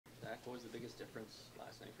What was the biggest difference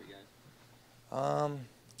last night for you guys?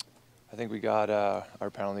 I think we got our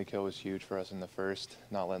penalty kill was huge for us in the first,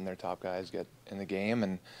 not letting their top guys get in the game.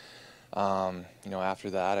 And, after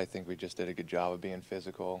that, I think we just did a good job of being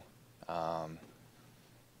physical,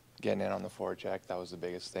 getting in on the forecheck. That was the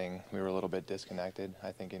biggest thing. We were a little bit disconnected,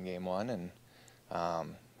 I think, in game one, and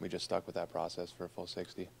we just stuck with that process for a full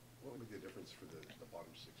 60. What would be the difference for the bottom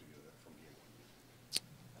 6 of you from game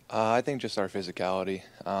one? I think just our physicality.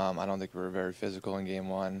 I don't think we were very physical in game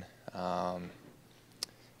one.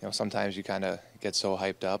 Sometimes you kind of get so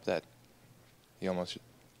hyped up that you almost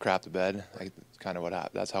crap the bed. Like, kind of what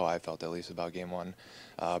happened. That's how I felt, at least, about game one,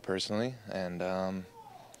 personally. And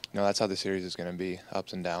that's how the series is going to be,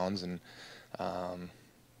 ups and downs, and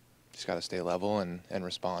just got to stay level and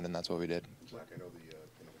respond, and that's what we did. Zach, I know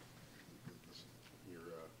your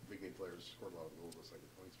big name players scored a lot of goals last night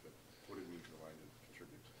points, but what did it mean for the line to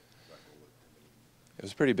contribute to that goal? It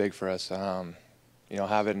was pretty big for us.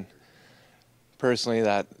 Having personally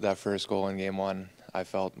that first goal in game one, I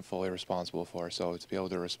felt fully responsible for. So to be able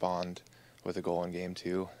to respond with a goal in game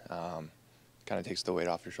two kind of takes the weight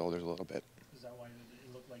off your shoulders a little bit. Is that why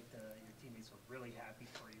it looked like your teammates were really happy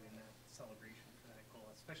for you in that celebration for that goal,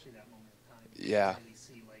 especially that moment of time? Yeah. You really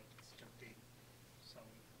see like such a big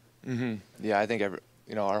celebration. Yeah, I think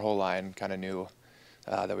our whole line kind of knew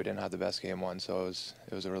that we didn't have the best game one, so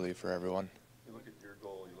it was a relief for everyone. You look at your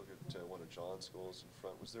goal, you look at one of John's goals in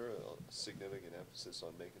front. Was there a significant emphasis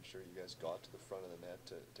on making sure you guys got to the front of the net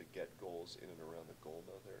to get goals in and around the goal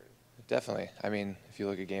mouth area? Definitely. I mean, if you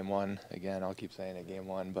look at game one, again, I'll keep saying it, game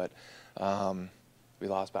one, but we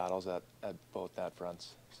lost battles at both net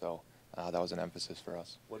fronts, so that was an emphasis for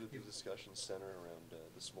us. What did the discussion center around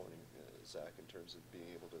this morning, Zach, in terms of being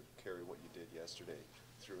able to carry what you did yesterday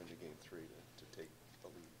through into game three to take the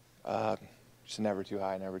lead? Just never too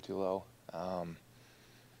high, never too low.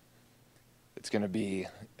 It's going to be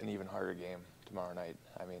an even harder game tomorrow night.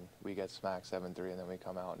 I mean, we get smacked 7-3, and then we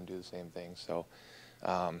come out and do the same thing. So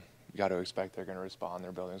you got to expect they're going to respond.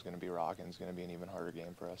 Their building's going to be rocking. It's going to be an even harder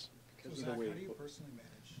game for us. So Zach, how do you personally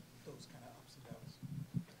manage those kind of ups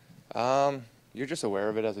and downs? You're just aware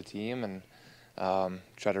of it as a team and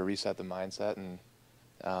try to reset the mindset and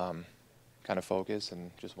kind of focus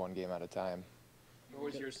and just one game at a time. What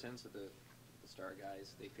was your sense of the star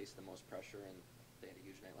guys? They faced the most pressure, and they had a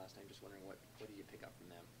huge night last night. Just wondering what do you pick up from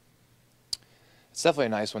them? It's definitely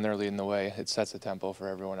nice when they're leading the way. It sets the tempo for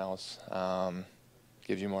everyone else.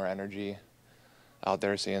 Gives you more energy out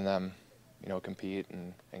there seeing them, compete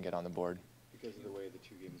and get on the board. Because of the way the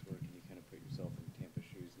two games work, can you kind of put yourself in Tampa's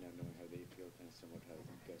shoes now, knowing how they feel, kind of similar to how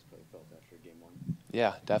you guys probably felt after game one?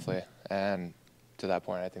 Yeah, definitely. And to that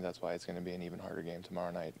point, I think that's why it's going to be an even harder game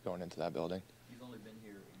tomorrow night going into that building. You've only been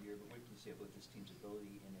here a year, but what can you say about this team's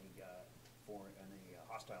ability in a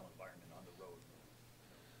hostile environment on the road,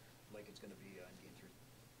 like it's going to be in game three?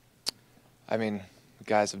 I mean,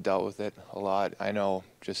 guys have dealt with it a lot. I know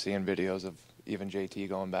just seeing videos of even JT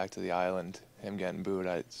going back to the island, him getting booed,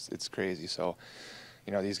 it's crazy. So,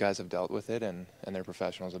 these guys have dealt with it, and they're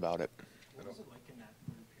professionals about it. What was it like in that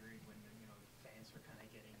third period when fans were kind of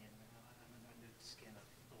getting in under the skin of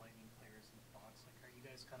the Lightning players in the box? Like, are you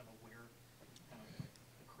guys kind of aware of kind of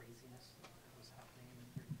the craziness that was happening in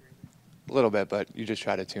the third period? A little bit, but you just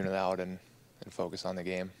try to tune it out and focus on the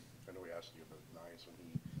game. I know we asked you about Nice when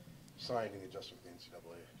he signed and adjusted with the NCAA.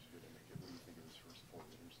 What do you think of his first 4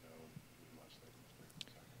 games now?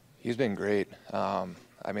 He's been great.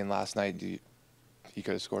 I mean, last night he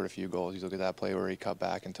could have scored a few goals. You look at that play where he cut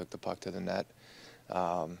back and took the puck to the net.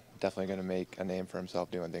 Definitely going to make a name for himself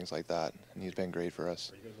doing things like that, and he's been great for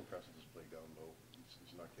us. Are you guys impressed with his play down low?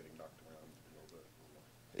 He's not getting knocked around a little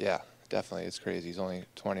bit. Yeah, definitely. It's crazy. He's only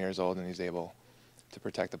 20 years old, and he's able to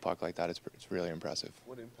protect the puck like that. It's really impressive.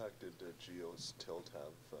 What impact did Gio's tilt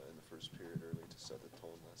have in the first period early to set the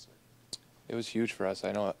tone last night? It was huge for us.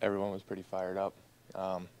 I know everyone was pretty fired up.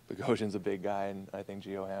 Bogosian's a big guy, and I think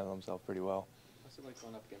Gio handled himself pretty well. What's it like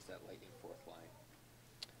going up against that Lightning fourth line?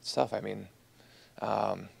 It's tough. I mean,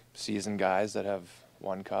 seasoned guys that have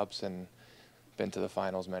won cups and been to the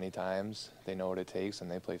finals many times, they know what it takes, and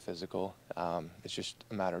they play physical. It's just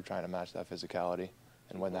a matter of trying to match that physicality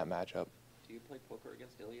and win that matchup. Do you play poker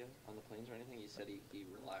against Ilya on the planes or anything? He said he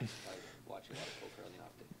relaxed by watching a lot of poker on the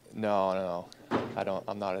off day. No. I don't.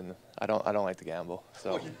 I'm not in. I don't like to gamble.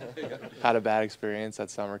 So, had a bad experience at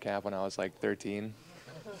summer camp when I was like 13.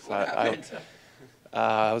 So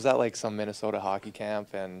I was at like some Minnesota hockey camp,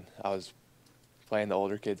 and I was playing the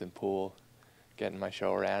older kids in pool, getting my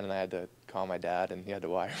show ran, and I had to call my dad, and he had to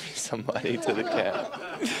wire me some money to the camp.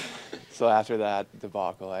 So after that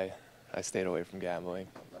debacle, I stayed away from gambling.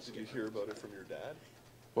 Did you hear about it from your dad?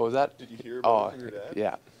 What was that? Did you hear about it Oh, from your dad?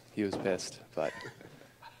 yeah, he was pissed, but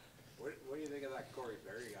What do you think of that Corey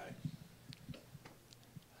Perry guy?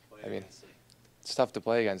 I mean, it's tough to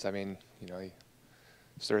play against. I mean, he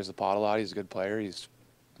stirs the pot a lot. He's a good player. He's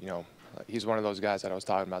one of those guys that I was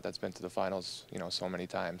talking about that's been to the finals, so many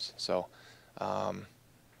times. So,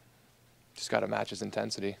 just got to match his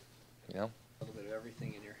intensity, A little bit of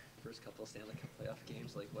everything in your first couple of Stanley Cup playoff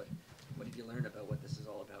games. Like, what did you learn about what this is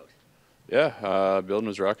all about? Yeah, building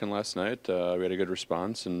was rocking last night. We had a good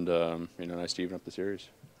response, and nice to even up the series.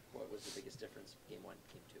 What was the biggest difference, game 1,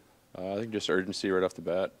 game 2? I think just urgency right off the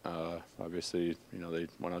bat. Obviously, they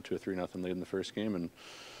went out to a 3-0 lead in the first game, and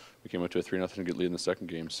we came out to a 3-0 good lead in the second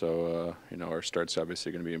game. So, our start's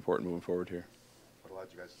obviously going to be important moving forward here. What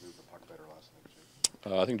allowed you guys to move the puck better last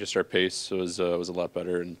night, too? I think just our pace was a lot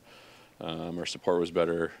better, and our support was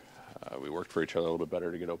better. We worked for each other a little bit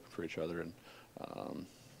better to get open for each other, and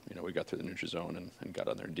we got through the neutral zone and got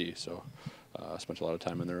on their D. So, spent a lot of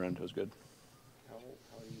time in their end. It was good. How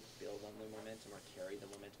do you build on the momentum or carry the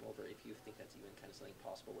momentum over if you think that's even kind of something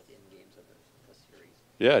possible within games of the series?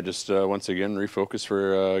 Yeah, just once again refocus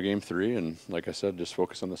for game 3, and like I said, just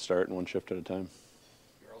focus on the start and one shift at a time.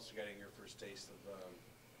 You're also getting your first taste of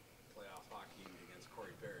playoff hockey against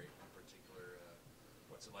Corey Perry in particular.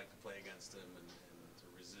 What's it like to play against him and to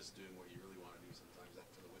resist doing what you really want to do sometimes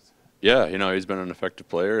after the whistle? Yeah, he's been an effective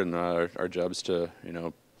player, and our job is to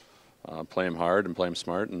play him hard and play him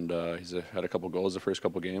smart. And he's had a couple goals the first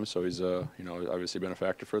couple games, so he's obviously been a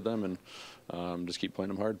factor for them, and just keep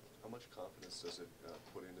playing him hard. How much confidence does it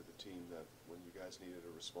put into the team that when you guys needed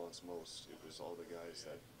a response most, it was all the guys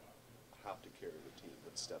that have to carry the team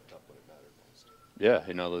that stepped up when it mattered most? Yeah,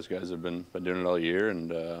 those guys have been doing it all year,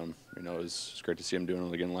 and it was great to see them doing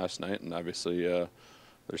it again last night. And obviously,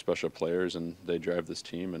 they're special players, and they drive this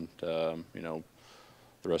team, and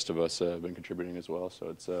the rest of us have been contributing as well. So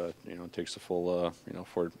it's it takes the full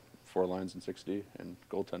four lines and 6D and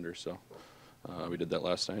goaltenders. So we did that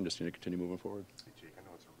last night, and just need to continue moving forward. Hey, Jake, I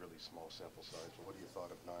know it's a really small sample size, but what do you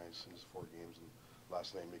thought of Nyes in his 4 games and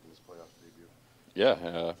last night making his playoff debut?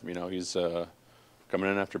 Yeah, he's coming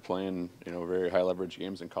in after playing very high leverage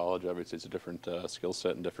games in college. Obviously, it's a different skill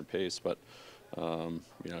set and different pace, but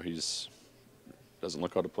he's doesn't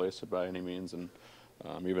look out of place by any means, and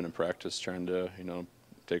even in practice, trying to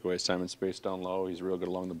take away his time and space down low. He's real good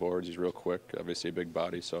along the boards. He's real quick. Obviously, a big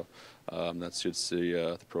body, so that suits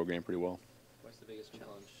the pro game pretty well. What's the biggest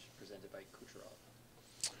challenge presented by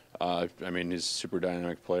Kucherov? He's a super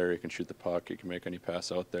dynamic player. He can shoot the puck. He can make any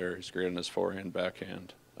pass out there. He's great on his forehand,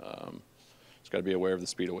 backhand. He's got to be aware of the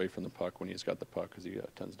speed away from the puck when he's got the puck, because he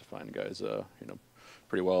tends to find guys,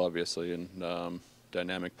 pretty well, obviously, and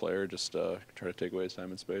dynamic player. Just try to take away his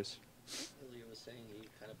time and space. Ilya was saying he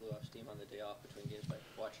kind of blew off steam on the day off between games by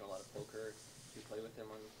watching a lot of poker. Do you play with him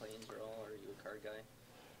on the planes at all, or are you a card guy?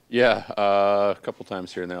 Yeah, a couple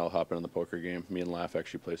times here and there I'll hop in on the poker game. Me and Laugh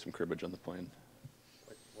actually play some cribbage on the plane.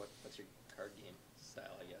 What's your card game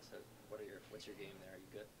style, I guess? What's your game there? Are you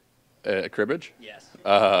good? At cribbage? Yes.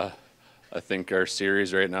 I think our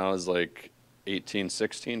series right now is like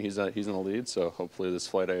 18-16. He's in the lead, so hopefully this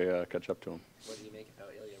flight I catch up to him. What do you make of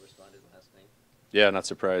how Ilya responded last night? Yeah, not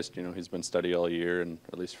surprised. He's been steady all year, and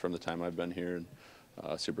at least from the time I've been here,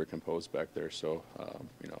 and super composed back there. So,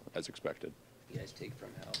 as expected. You guys take from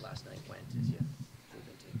how last night went as you move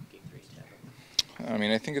into Game 3 in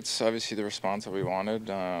Tampa? I think it's obviously the response that we wanted,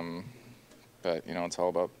 but it's all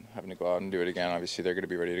about having to go out and do it again. Obviously, they're going to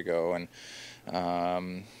be ready to go, and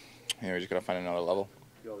we just got to find another level.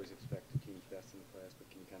 You always expect a team best in the playoffs, but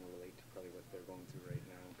can you kind of relate to probably what they're going through right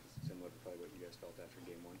now? Because it's similar to probably what you guys felt after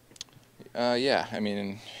Game 1. Yeah,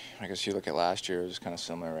 I guess you look at last year, it was kind of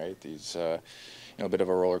similar, right? These, a bit of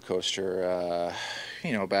a roller coaster,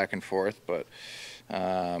 back and forth, but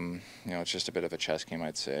it's just a bit of a chess game,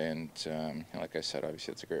 I'd say. And like I said,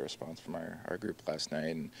 obviously it's a great response from our group last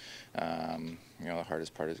night. And the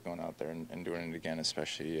hardest part is going out there and doing it again,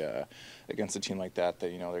 especially against a team like that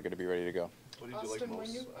they're going to be ready to go. What do you do like Auston,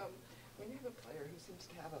 most? when you have a player who seems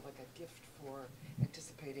to have a gift for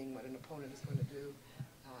anticipating what an opponent is going to do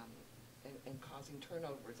and causing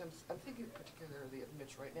turnovers, I'm thinking particularly of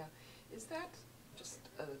Mitch right now. Is that just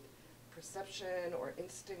a perception or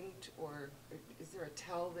instinct, or is there a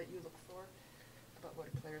tell that you look for about what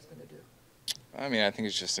a player is going to do? I think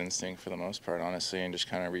it's just instinct for the most part, honestly, and just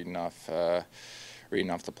kind of reading off the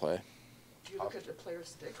play. Do you look at the player's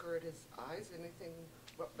stick or at his eyes? Anything,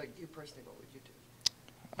 like you personally, what would you do?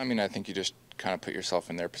 I think you just kind of put yourself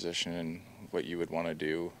in their position and what you would want to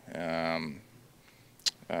do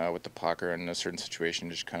with the puck or in a certain situation,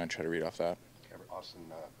 just kind of try to read off that. Auston,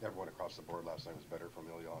 everyone across the board last night was better from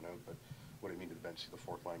Ilya on out, but what it mean to the bench, see the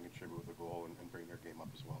fourth line contribute with a goal and bring their game up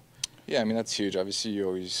as well. Yeah, I mean, that's huge. Obviously, you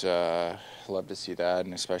always love to see that,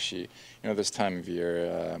 and especially, this time of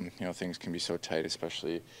year, things can be so tight,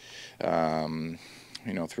 especially,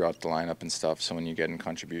 throughout the lineup and stuff. So when you get in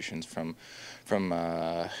contributions from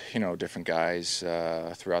different guys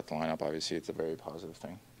throughout the lineup, obviously, it's a very positive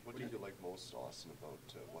thing. What did you like most, Austin, about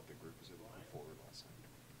what the group was able to move forward last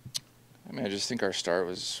night? I mean, I just think our start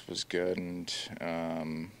was good, and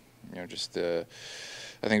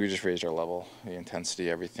I think we just raised our level, the intensity,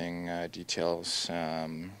 everything, details.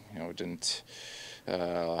 Didn't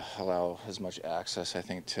allow as much access, I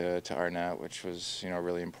think, to our net, which was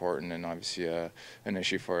really important and obviously an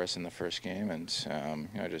issue for us in the first game. And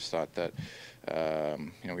I just thought that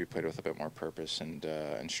we played with a bit more purpose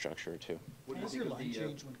and structure too. How does your line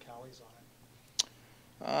change when Callie's on it?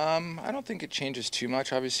 I don't think it changes too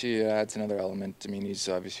much. Obviously, it adds another element. I mean, he's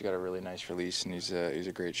obviously got a really nice release, and he's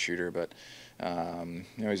a great shooter. But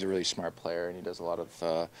he's a really smart player, and he does a lot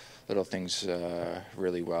of little things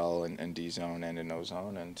really well in D zone and in O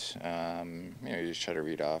zone. And you just try to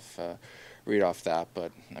read off that.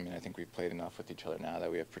 But I mean, I think we've played enough with each other now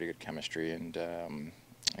that we have pretty good chemistry, and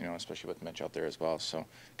especially with Mitch out there as well, so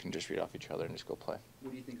can just read off each other and just go play.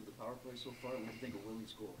 What do you think of the power play so far? What do you think of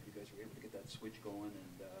Willie's goal? You guys were able to get that switch going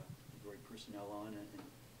and the right personnel on and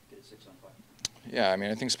get it 6-on-5. Yeah, I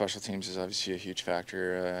mean, I think special teams is obviously a huge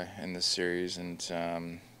factor in this series, and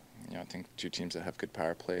I think two teams that have good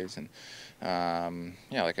power plays, and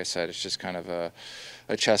like I said, it's just kind of a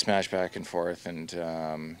chess match back and forth, and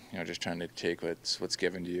just trying to take what's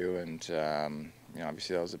given to you, and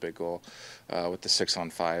obviously that was a big goal with the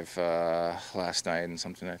 6-on-5 last night, and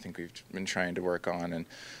something I think we've been trying to work on and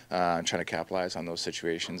trying to capitalize on those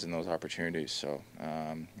situations and those opportunities. So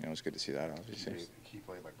it was good to see that, obviously. Key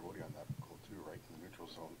play by Brody on that goal too, right in the neutral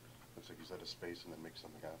zone. Looks like he's out of space and then makes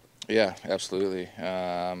something happen. Yeah, absolutely.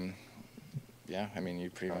 I mean, you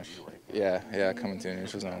pretty much. Yeah, coming to the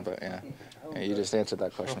neutral zone, but yeah, you just answered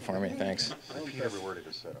that question for me. Thanks. I repeat every word I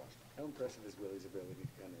just said. How impressive is Willie's ability to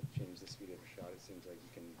kind of change the speed of a shot? It seems like you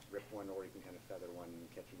can rip one or you can kind of feather one and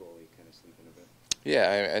catch a goalie kind of sleeping a bit.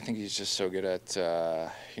 Yeah, I think he's just so good at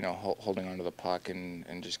holding onto the puck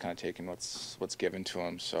and just kind of taking what's given to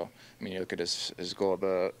him. So I mean, you look at his goal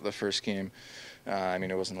the first game. I mean,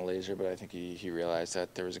 it wasn't a laser, but I think he realized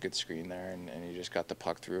that there was a good screen there, and he just got the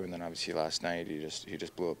puck through. And then obviously last night he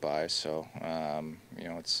just blew it by. So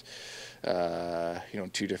it's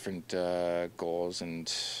two different goals,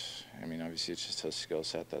 and I mean, obviously it's just a skill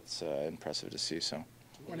set that's impressive to see. So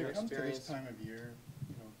When it comes to this time of year,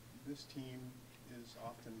 this team is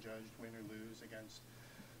often judged win or lose against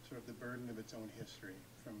sort of the burden of its own history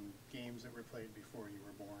from games that were played before you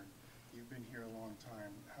were born. You've been here a long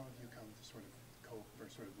time. How have you come to sort of cope or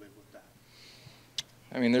sort of live with that?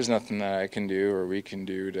 I mean, there's nothing that I can do or we can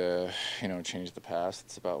do to, change the past.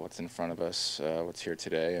 It's about what's in front of us, what's here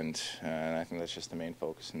today, and I think that's just the main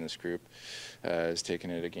focus in this group, is taking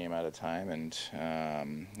it a game at a time, and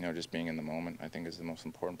just being in the moment. I think is the most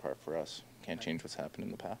important part for us. Can't change what's happened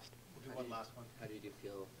in the past. One last one. How did you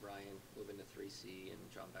feel, Ryan, moving to 3C and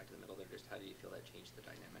John back to the middle there? Just how do you feel that changed the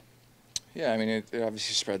dynamic? Yeah, I mean, it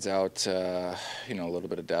obviously spreads out, a little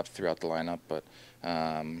bit of depth throughout the lineup, but.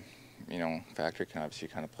 Factory can obviously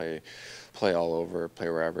kind of play all over, play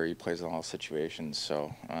wherever. He plays in all situations.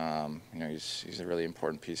 So, he's a really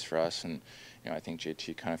important piece for us. And, I think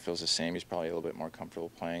JT kind of feels the same. He's probably a little bit more comfortable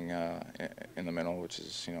playing in the middle, which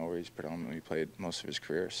is, where he's predominantly played most of his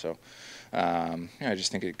career. So, I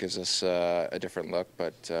just think it gives us a different look.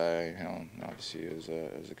 But, obviously it was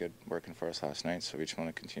a good working for us last night. So we just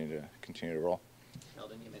want to continue to roll.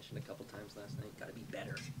 Sheldon, you mentioned a couple times last night, got to be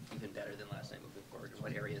better, even better than last night moving forward.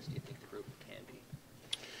 What areas do you think the group can be?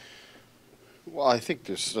 Well, I think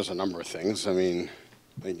there's a number of things. I mean,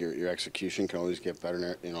 I think your execution can always get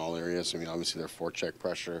better in all areas. I mean, obviously their forecheck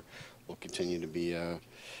pressure will continue to be a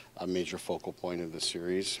major focal point of the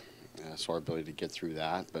series. So our ability to get through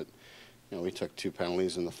that. But, we took 2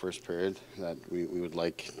 penalties in the first period that we would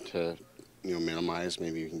like to, minimize.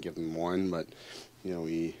 Maybe we can give them 1, but,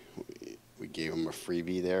 we gave them a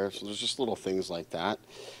freebie there. So there's just little things like that,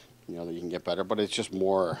 that you can get better. But it's just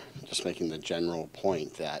more just making the general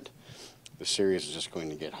point that the series is just going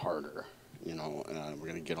to get harder. We're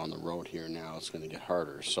going to get on the road here now. It's going to get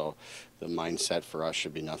harder. So the mindset for us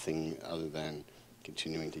should be nothing other than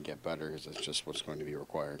continuing to get better, because that's just what's going to be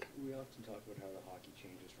required. We often talk about how the hockey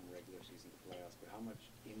changes from regular season to playoffs, but how much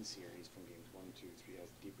in series from games 1, 2, 3, as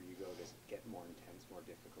deeper you go, does it get more intense, more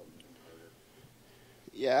difficult, and harder?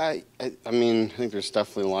 Yeah, I mean, I think there's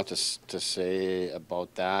definitely a lot to say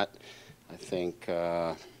about that. I think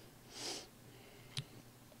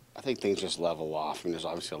I think things just level off. I mean, there's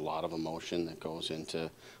obviously a lot of emotion that goes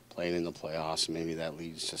into playing in the playoffs, and maybe that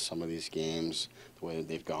leads to some of these games, the way that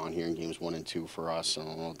they've gone here in games 1 and 2 for us. I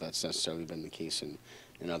don't know if that's necessarily been the case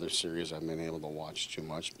in other series I've been able to watch too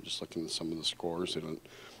much, but just looking at some of the scores, they don't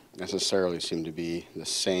necessarily seem to be the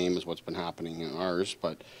same as what's been happening in ours,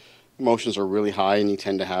 but emotions are really high, and you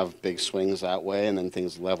tend to have big swings that way, and then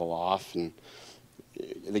things level off, and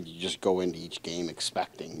I think you just go into each game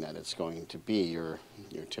expecting that it's going to be your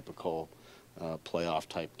typical playoff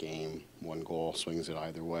type game. 1 goal swings it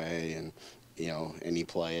either way, and any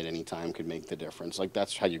play at any time could make the difference. Like,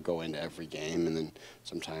 that's how you go into every game, and then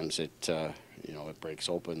sometimes it it breaks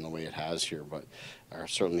open the way it has here. But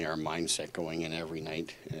certainly our mindset going in every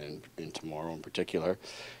night, and tomorrow in particular,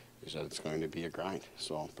 is that it's going to be a grind.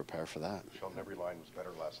 So prepare for that. Sheldon, every line was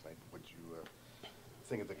better last night. What you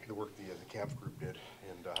think of the work the camp group did,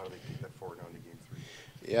 and how do they take that forward now into Game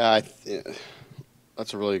 3? Yeah,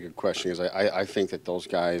 that's a really good question, because I think that those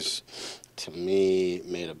guys, to me,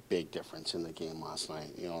 made a big difference in the game last night,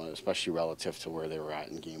 especially relative to where they were at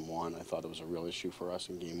in Game 1. I thought it was a real issue for us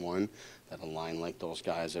in Game 1, that a line like those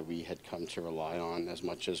guys that we had come to rely on as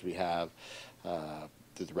much as we have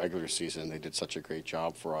through the regular season. They did such a great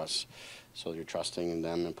job for us. So you're trusting in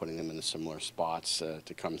them and putting them in the similar spots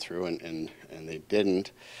to come through, and they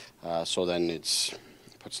didn't. So then it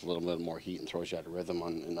puts a little bit more heat and throws you out of rhythm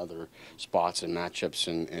in other spots and matchups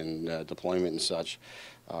and deployment and such.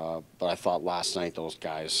 But I thought last night those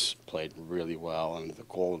guys played really well, and the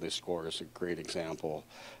goal they scored is a great example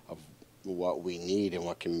of what we need and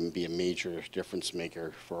what can be a major difference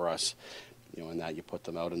maker for us. In that you put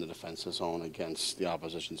them out in the defensive zone against the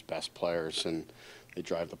opposition's best players, and they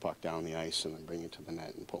drive the puck down the ice and then bring it to the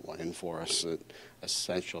net and put one in for us. It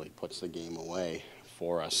essentially puts the game away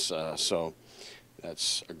for us. So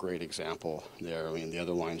that's a great example there. I mean, the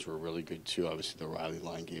other lines were really good too. Obviously, the Riley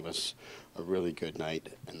line gave us a really good night,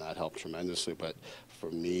 and that helped tremendously. But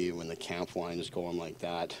for me, when the camp line is going like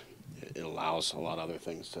that, it allows a lot of other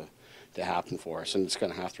things to happen for us, and it's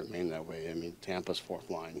going to have to remain that way. I mean, Tampa's fourth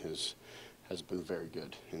line has been very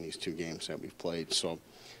good in these 2 games that we've played. So,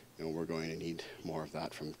 we're going to need more of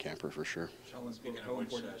that from Camper for sure. Sheldon, speaking of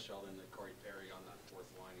which, Sheldon, Corey Perry on that 4th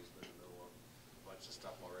line, he's been in the middle of a bunch of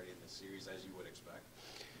stuff already in the series, as you would expect.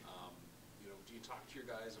 Do you talk to your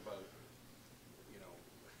guys about,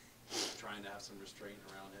 trying to have some restraint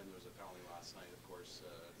around him? There was a penalty last night, of course,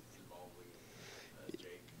 involving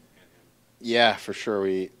Jake and him. Yeah, for sure.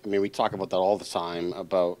 We talk about that all the time,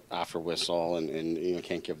 about after whistle, and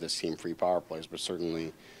can't give this team free power plays, but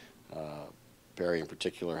certainly Barry in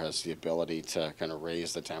particular has the ability to kind of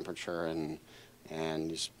raise the temperature, and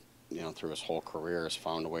he's through his whole career has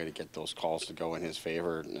found a way to get those calls to go in his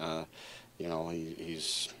favor.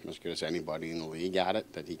 He's as good as anybody in the league at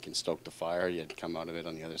it, that he can stoke the fire. He had come out of it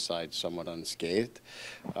on the other side somewhat unscathed.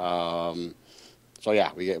 So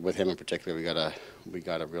yeah, with him in particular, we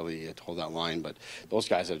gotta really hold that line. But those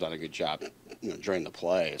guys have done a good job, during the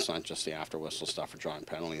play. It's not just the after whistle stuff or drawing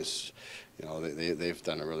penalties. They've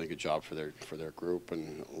done a really good job for their group.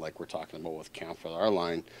 And like we're talking about with camp with our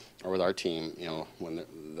line or with our team, when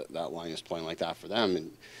that line is playing like that for them,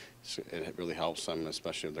 and it really helps them,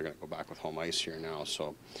 especially if they're going to go back with home ice here now.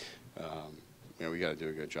 So we got to do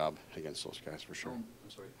a good job against those guys for sure. I'm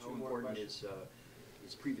sorry. How important is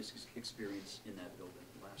previous experience in that building?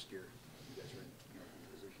 Last year, you guys were in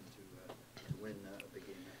position to win a big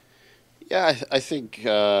game there. Yeah, I think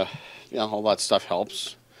all that stuff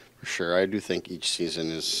helps for sure. I do think each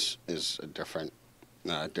season is a different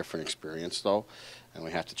experience though, and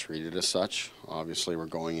we have to treat it as such. Obviously, we're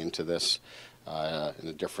going into this in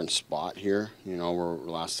a different spot here.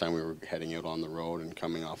 Last time we were heading out on the road and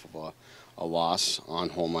coming off of a loss on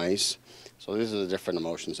home ice. So these are the different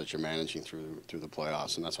emotions that you're managing through the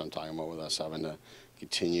playoffs, and that's what I'm talking about with us having to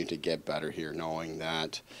continue to get better here, knowing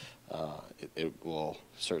that it will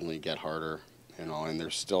certainly get harder, and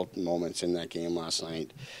there's still moments in that game last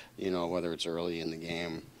night, whether it's early in the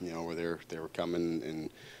game, where they were coming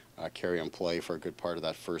and carry on play for a good part of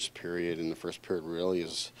that first period, and the first period really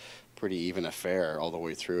is pretty even affair all the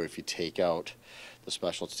way through. If you take out the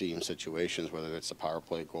special team situations, whether it's the power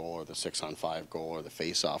play goal or the 6-on-5 goal or the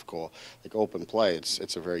face-off goal, like open play,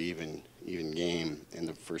 it's a very even game in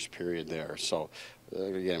the first period there. So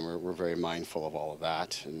again, we're very mindful of all of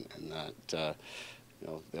that, and that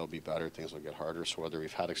they'll be better, things will get harder. So whether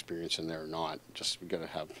we've had experience in there or not, just we got to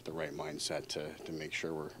have the right mindset to make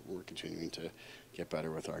sure we're continuing to get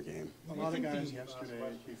better with our game. A lot of guys yesterday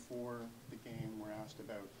before the game were asked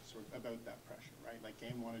about that pressure, right? Like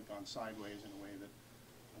game 1 had gone sideways in a way that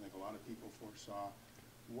I think a lot of people foresaw.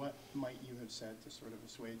 What might you have said to sort of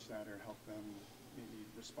assuage that or help them maybe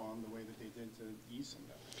respond the way that they did to ease some of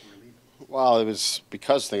that, to relieve it? Well, it was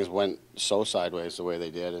because things went so sideways the way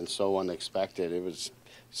they did and so unexpected. It was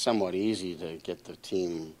somewhat easy to get the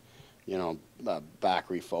team, back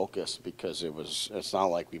refocused, because it's not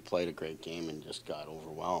like we played a great game and just got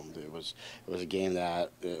overwhelmed. It was a game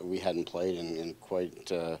that we hadn't played in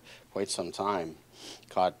quite some time.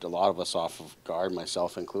 Caught a lot of us off of guard,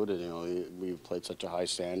 myself included. We played such a high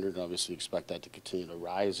standard, and obviously expect that to continue to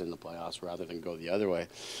rise in the playoffs rather than go the other way.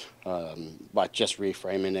 But just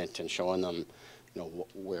reframing it and showing them,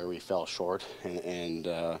 where we fell short,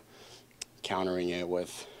 and countering it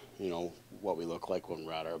with, what we look like when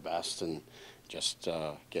we're at our best, and just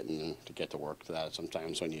getting to get to work to that.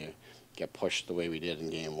 Sometimes when you get pushed the way we did in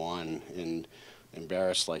game one and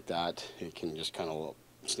embarrassed like that, it can just kind of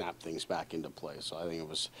snap things back into play. So I think it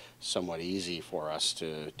was somewhat easy for us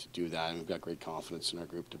to do that, and we've got great confidence in our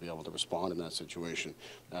group to be able to respond in that situation.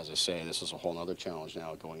 As I say, this is a whole other challenge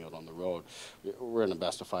now going out on the road. We're in a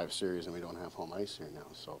best-of-5 series, and we don't have home ice here now,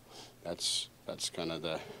 so that's kind of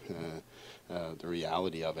the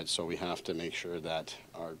reality of it. So we have to make sure that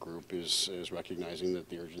our group is recognizing that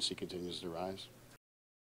the urgency continues to rise.